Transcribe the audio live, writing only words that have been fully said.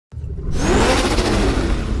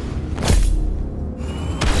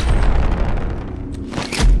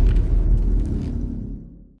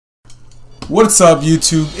What's up,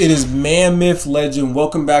 YouTube? It is Man Myth Legend.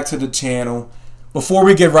 Welcome back to the channel. Before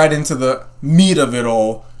we get right into the meat of it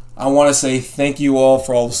all, I want to say thank you all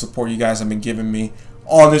for all the support you guys have been giving me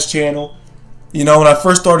on this channel. You know, when I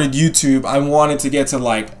first started YouTube, I wanted to get to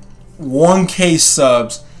like 1K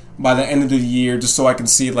subs by the end of the year, just so I can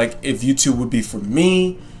see like if YouTube would be for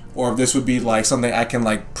me or if this would be like something I can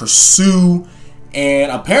like pursue.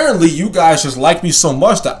 And apparently you guys just like me so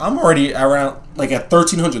much that I'm already around like at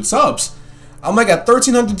 1,300 subs. I'm like at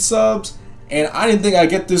 1,300 subs, and I didn't think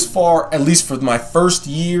I'd get this far, at least for my first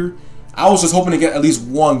year. I was just hoping to get at least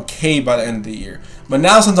 1K by the end of the year. But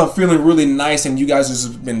now, since I'm feeling really nice and you guys have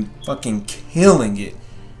just been fucking killing it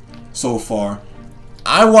so far,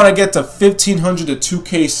 I want to get to 1,500 to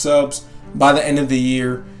 2K subs by the end of the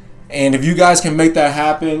year. And if you guys can make that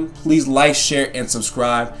happen, please like, share, and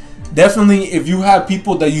subscribe. Definitely, if you have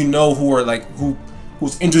people that you know who are like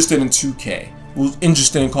who's interested in 2K, who's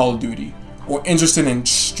interested in Call of Duty, or interested in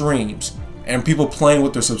streams and people playing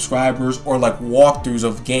with their subscribers, or like walkthroughs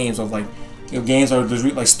of games, of like, you know, games or there's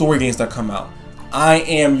like story games that come out, I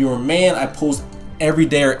am your man. I post every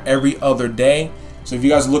day or every other day. So if you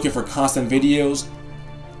guys are looking for constant videos,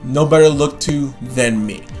 no better look to than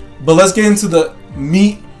me. But let's get into the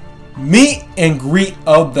meat and greet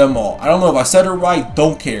of them all. I don't know if I said it right,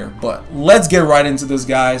 don't care, but let's get right into this,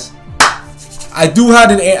 guys. I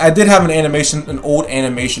did have an old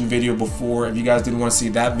animation video before. If you guys didn't want to see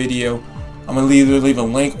that video, I'm gonna either leave a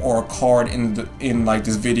link or a card in like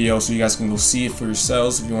this video, so you guys can go see it for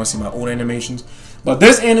yourselves if you want to see my old animations. But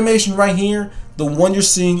this animation right here, the one you're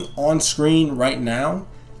seeing on screen right now,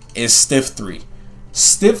 is Stiff 3.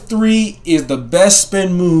 Stiff 3 is the best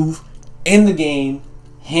spin move in the game,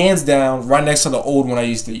 hands down, right next to the old one I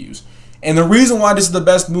used to use. And the reason why this is the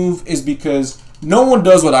best move is because no one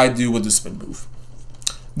does what I do with the spin move.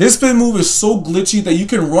 This spin move is so glitchy that you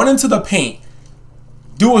can run into the paint,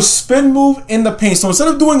 do a spin move in the paint. So instead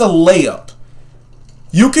of doing a layup,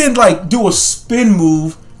 you can like do a spin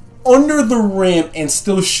move under the rim and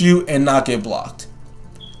still shoot and not get blocked.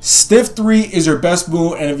 Stiff 3 is your best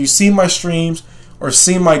move, and if you've seen my streams or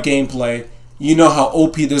seen my gameplay, you know how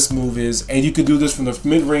OP this move is, and you can do this from the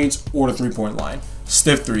mid-range or the three-point line.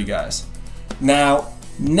 Stiff 3, guys. Now,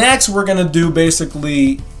 next we're gonna do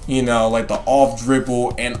basically, you know, like the off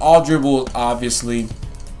dribble, and off dribble is obviously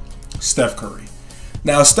Steph Curry.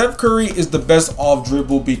 Now, Steph Curry is the best off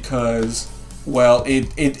dribble because, well,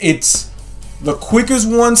 it's the quickest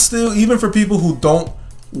one still, even for people who don't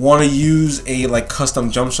want to use a like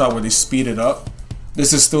custom jump shot where they speed it up.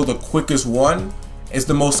 This is still the quickest one. It's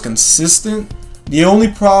the most consistent. The only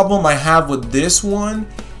problem I have with this one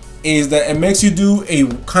is that it makes you do a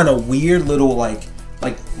kind of weird little like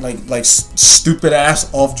stupid ass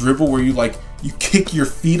off dribble where you kick your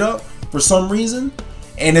feet up for some reason,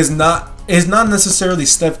 and it's not necessarily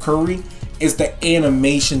Steph Curry. It's the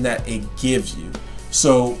animation that it gives you.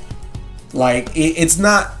 So like it's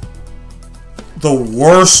not the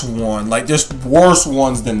worst one. Like there's worse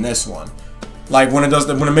ones than this one. Like when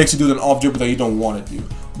it makes you do an off dribble that you don't want to do.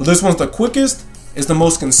 But this one's the quickest, it's the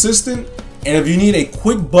most consistent, and if you need a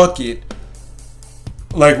quick bucket,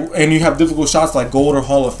 like, and you have difficult shots like Gold or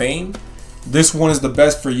Hall of Fame, this one is the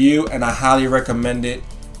best for you, and I highly recommend it.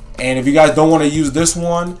 And if you guys don't want to use this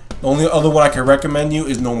one, the only other one I can recommend you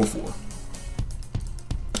is Normal 4.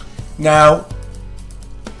 Now,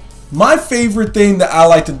 my favorite thing that I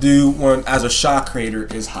like to do as a shot creator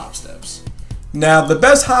is hop steps. Now, the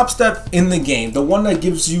best hop step in the game, the one that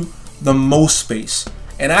gives you the most space,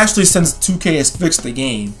 and actually since 2K has fixed the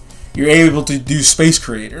game, you're able to do Space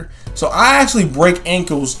Creator. So I actually break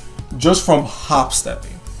ankles just from hop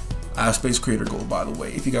stepping. I have Space Creator Gold, by the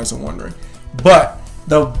way, if you guys are wondering. But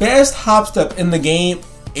the best hop step in the game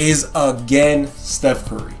is, again, Steph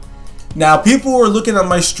Curry. Now, people are looking at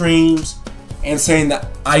my streams and saying that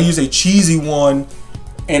I use a cheesy one,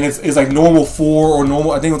 and it's like Normal 4 or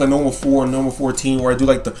normal, I think it was like Normal 4 or Normal 14, where I do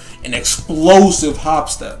like an explosive hop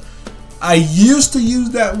step. I used to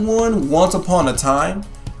use that one once upon a time,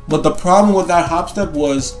 but the problem with that hop step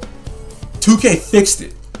was 2K fixed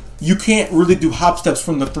it. You can't really do hop steps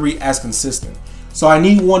from the 3 as consistent. So I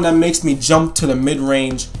need one that makes me jump to the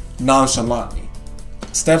mid-range nonchalantly.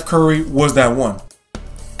 Steph Curry was that one.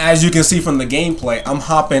 As you can see from the gameplay, I'm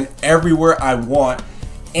hopping everywhere I want.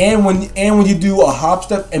 And when you do a hop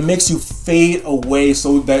step, it makes you fade away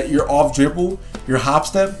so that your off dribble, your hop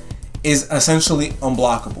step, is essentially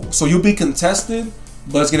unblockable. So you'll be contested,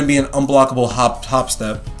 but it's gonna be an unblockable hop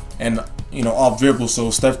step, and you know, off dribble. So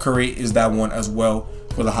Steph Curry is that one as well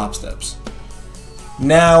for the hop steps.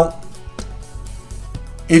 Now,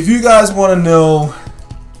 if you guys want to know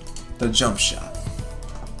the jump shot,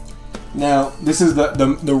 Now, this is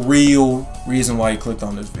the real reason why you clicked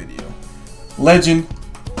on this video. Legend,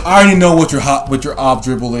 I already know what your op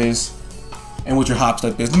dribble is and what your hop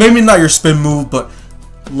step is. Maybe not your spin move, but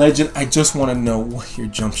Legend, I just want to know what your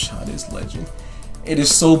jump shot is, Legend. It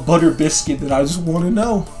is so butter biscuit that I just want to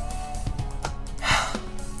know.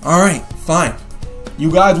 Alright, fine.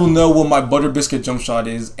 You guys will know what my butter biscuit jump shot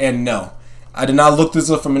is, and no, I did not look this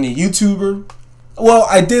up from any YouTuber. Well,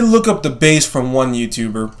 I did look up the base from one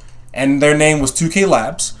YouTuber, and their name was 2K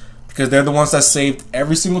Labs, because they're the ones that saved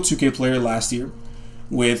every single 2K player last year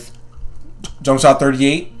with Jumpshot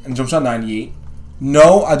 38 and Jumpshot 98.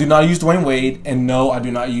 No, I do not use Dwayne Wade, and no, I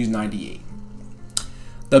do not use 98.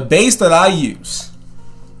 The base that I use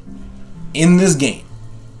in this game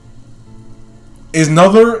is none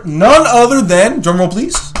other than, drumroll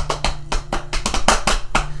please,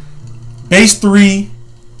 base 3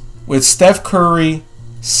 with Steph Curry.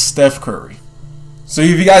 So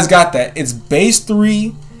if you guys got that, it's base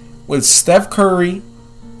 3 with Steph Curry.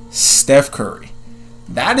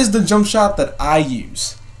 That is the jump shot that I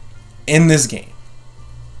use in this game.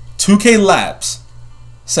 2K Labs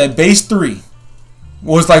said base 3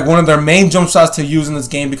 was like one of their main jump shots to use in this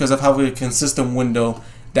game because of how a consistent window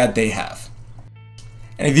that they have.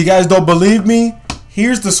 And if you guys don't believe me,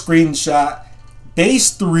 here's the screenshot.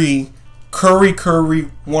 Base 3, Curry,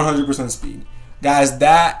 100% speed. Guys,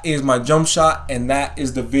 that is my jump shot, and that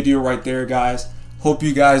is the video right there, guys. Hope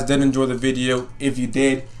you guys did enjoy the video. If you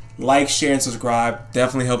did, like, share, and subscribe.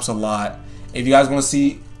 Definitely helps a lot. If you guys want to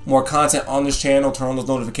see more content on this channel, turn on those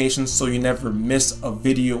notifications so you never miss a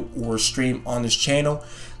video or stream on this channel.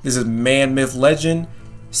 This is Man Myth Legend.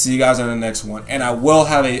 See you guys in the next one. And I will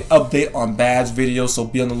have an update on Bad's video, so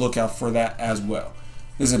be on the lookout for that as well.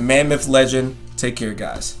 This is Man Myth Legend. Take care,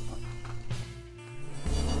 guys.